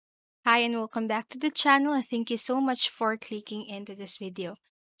Hi and welcome back to the channel, and thank you so much for clicking into this video.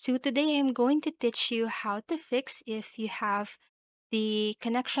 So today I'm going to teach you how to fix if you have the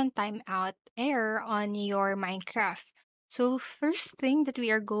connection timeout error on your Minecraft. So first thing that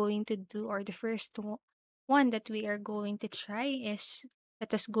we are going to do, or the one that we are going to try, is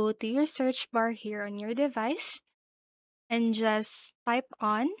let us go to your search bar here on your device and just type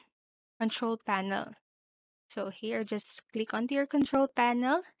on control panel. So here, just click onto your control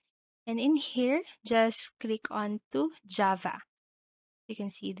panel. And in here, just click on to Java. You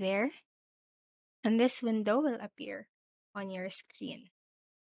can see there. And this window will appear on your screen.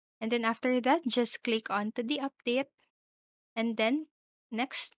 And then after that, just click on to the update. And then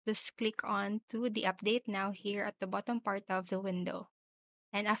next, just click on to the update now here at the bottom part of the window.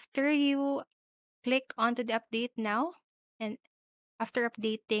 And after you click onto the update now, and after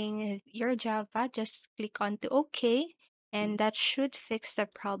updating your Java, just click on to OK. And that should fix the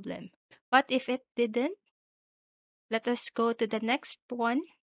problem. But if it didn't, let us go to the next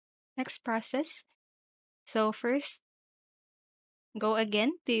process. So first, go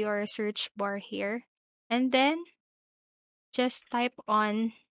again to your search bar here, and then just type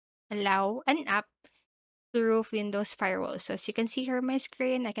on allow an app through Windows Firewall. So as you can see here on my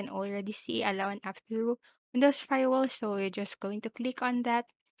screen, I can already see allow an app through Windows Firewall. So we're just going to click on that.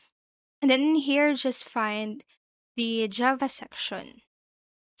 And then in here, just find the Java section.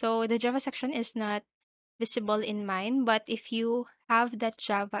 So the Java section is not visible in mine, but if you have that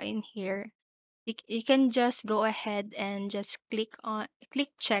Java in here, you can just go ahead and just click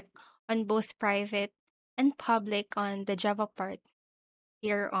check on both private and public on the Java part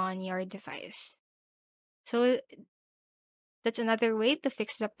here on your device. So that's another way to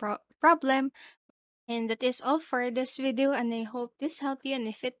fix the problem. And that is all for this video, and I hope this helped you. And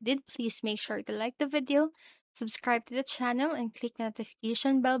if it did, please make sure to like the video, subscribe to the channel, and click the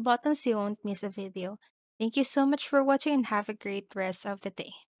notification bell button so you won't miss a video. Thank you so much for watching and have a great rest of the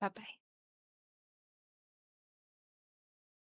day. Bye bye.